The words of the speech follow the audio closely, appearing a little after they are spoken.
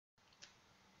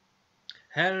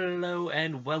Hello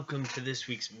and welcome to this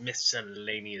week's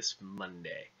Miscellaneous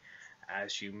Monday.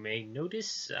 As you may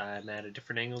notice, I'm at a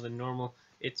different angle than normal.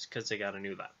 It's because I got a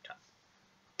new laptop.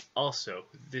 Also,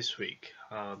 this week,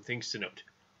 things to note.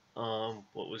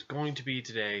 What was going to be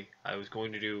today, I was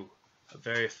going to do a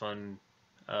very fun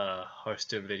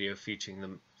Hearthstone video featuring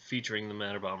the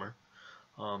Matter Bomber.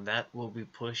 That will be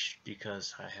pushed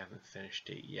because I haven't finished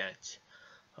it yet.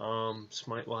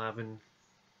 Smite will happen.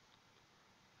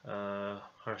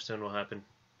 Hearthstone will happen.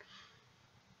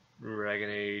 Dragon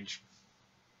Age,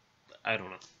 I don't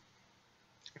know.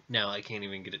 Now I can't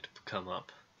even get it to come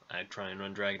up. I try and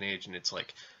run Dragon Age and it's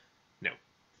like, no.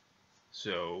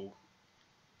 So,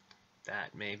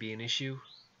 that may be an issue.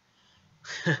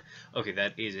 Okay,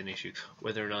 that is an issue.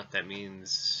 Whether or not that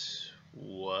means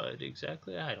what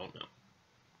exactly, I don't know.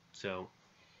 So,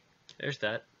 there's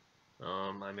that.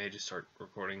 I may just start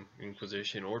recording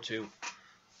Inquisition or 2.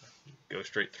 Go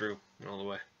straight through all the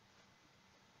way.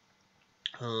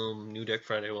 New Deck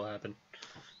Friday will happen,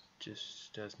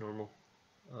 just as normal.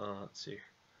 Let's see.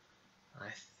 I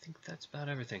think that's about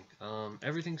everything.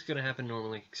 Everything's gonna happen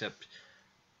normally, except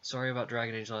sorry about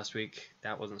Dragon Age last week.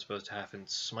 That wasn't supposed to happen.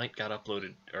 Smite got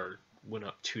uploaded, or went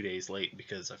up 2 days late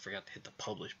because I forgot to hit the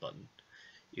publish button.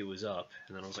 It was up,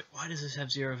 and then I was like, why does this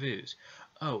have 0 views?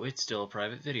 Oh, it's still a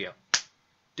private video.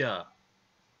 Duh.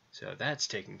 So that's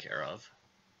taken care of.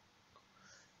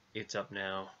 It's up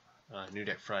now. New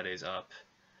Deck Friday's up.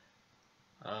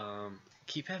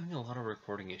 Keep having a lot of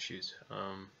recording issues.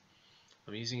 I'm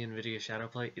using NVIDIA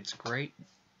Shadowplay. It's great,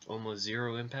 almost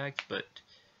 0 impact, but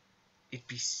it'd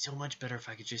be so much better if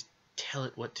I could just tell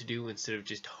it what to do instead of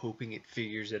just hoping it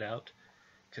figures it out.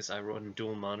 Because I run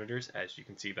dual monitors, as you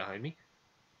can see behind me.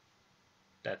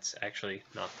 That's actually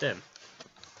not them.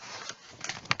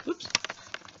 Whoops.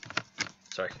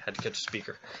 Sorry, had to catch a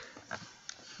speaker.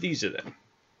 These are them.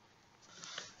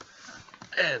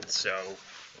 And so,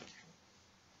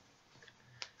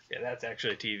 yeah, that's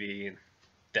actually a TV, and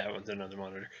that one's another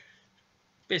monitor.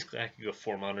 Basically, I could go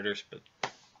 4 monitors, but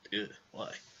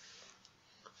why?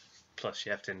 Plus,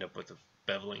 you have to end up with the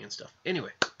beveling and stuff.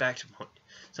 Anyway, back to the point.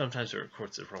 Sometimes it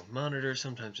records the wrong monitor,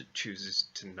 sometimes it chooses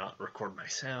to not record my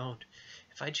sound.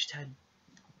 If I just had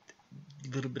a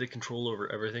little bit of control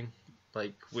over everything,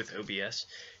 like with OBS,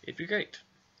 it'd be great.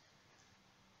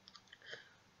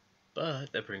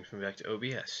 But that brings me back to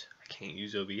OBS. I can't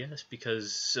use OBS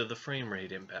because of the frame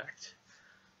rate impact.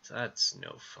 So that's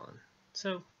no fun.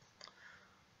 So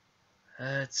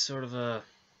that's sort of a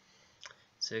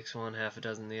 6 one, half a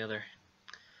dozen the other.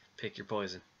 Pick your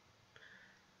poison.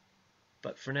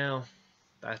 But for now,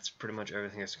 that's pretty much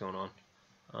everything that's going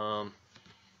on.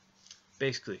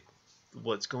 Basically,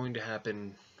 what's going to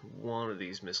happen one of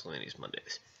these Miscellaneous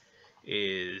Mondays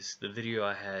is the video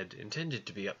I had intended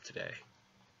to be up today,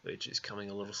 which is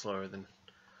coming a little slower than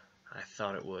I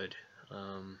thought it would.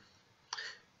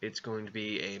 It's going to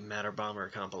be a Matter Bomber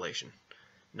compilation.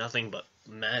 Nothing but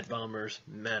Mad Bombers,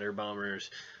 Matter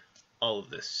Bombers, all of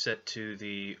this set to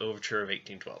the Overture of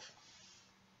 1812.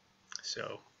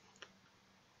 So,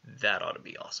 that ought to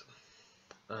be awesome.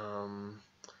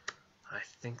 I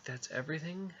think that's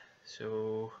everything.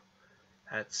 So,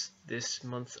 that's this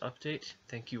month's update.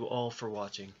 Thank you all for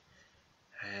watching.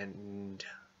 And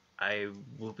I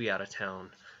will be out of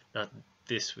town, not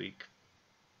this week,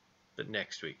 but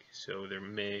next week, so there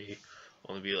may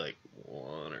only be like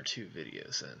 1 or 2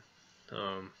 videos then.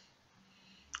 I'm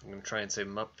going to try and save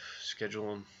them up, schedule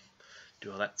them,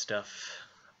 do all that stuff.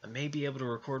 I may be able to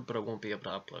record, but I won't be able to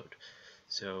upload.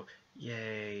 So,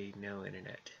 yay, no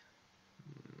internet.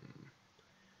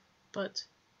 But,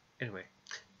 anyway,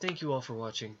 thank you all for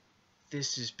watching.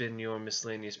 This has been your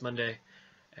Miscellaneous Monday,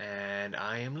 and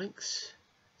I am Lynx.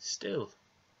 Still,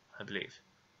 I believe,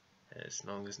 as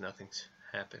long as nothing's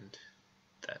happened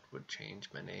that would change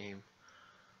my name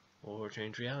or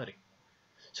change reality.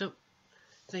 So,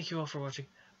 thank you all for watching.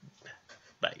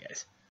 Bye, guys.